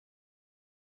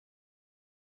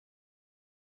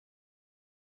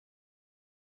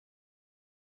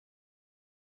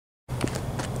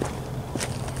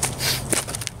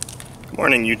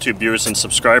Morning YouTube viewers and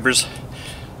subscribers.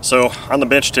 So on the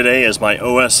bench today is my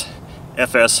OS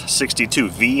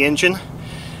FS-62V engine.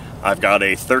 I've got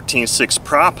a 13.6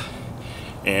 prop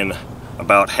and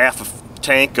about half a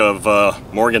tank of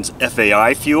Morgan's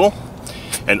FAI fuel,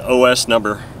 an OS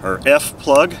number or F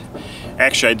plug.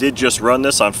 Actually, I did just run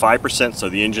this on 5%, so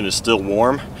the engine is still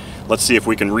warm. Let's see if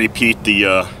we can repeat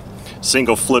the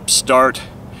single flip start.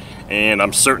 And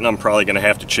I'm certain I'm probably going to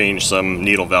have to change some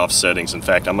needle valve settings. In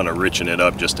fact, I'm going to richen it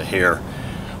up just a hair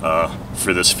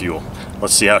for this fuel.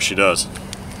 Let's see how she does.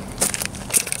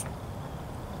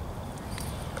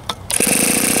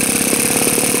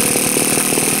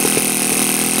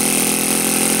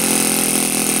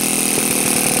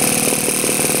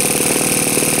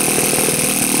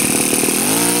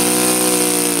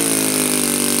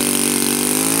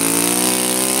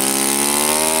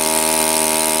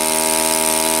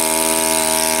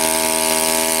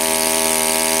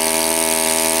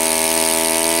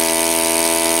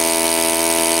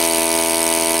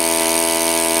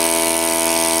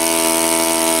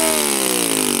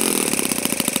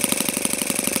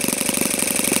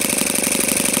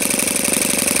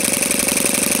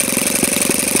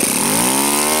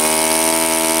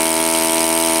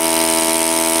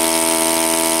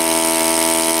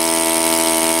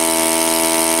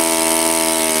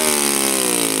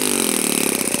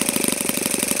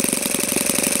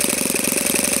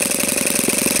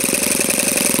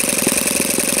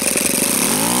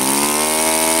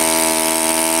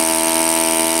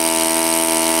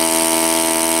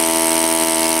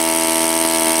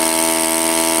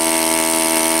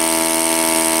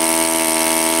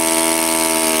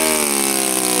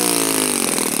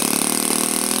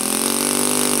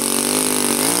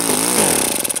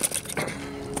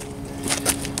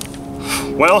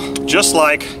 Well, just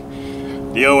like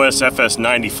the OS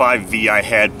FS-95V I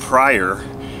had prior,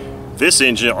 this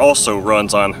engine also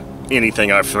runs on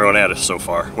anything I've thrown at it so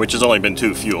far, which has only been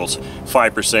two fuels,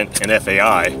 5% and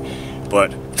FAI,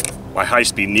 but my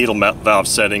high-speed needle valve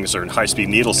settings or high-speed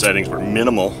needle settings were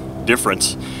minimal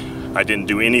difference. I didn't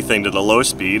do anything to the low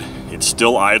speed. It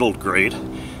still idled great.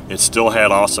 It still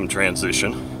had awesome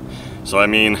transition. So I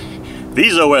mean,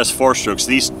 these OS 4-strokes,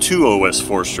 these two OS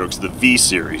 4-strokes, the V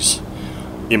series,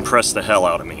 impressed the hell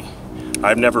out of me.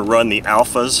 I've never run the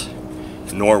alphas,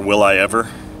 nor will I ever.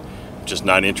 Just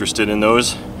not interested in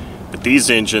those. But these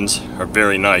engines are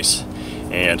very nice,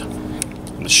 and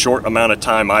in the short amount of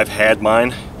time I've had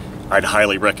mine, I'd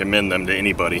highly recommend them to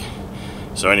anybody.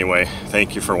 So anyway,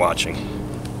 thank you for watching.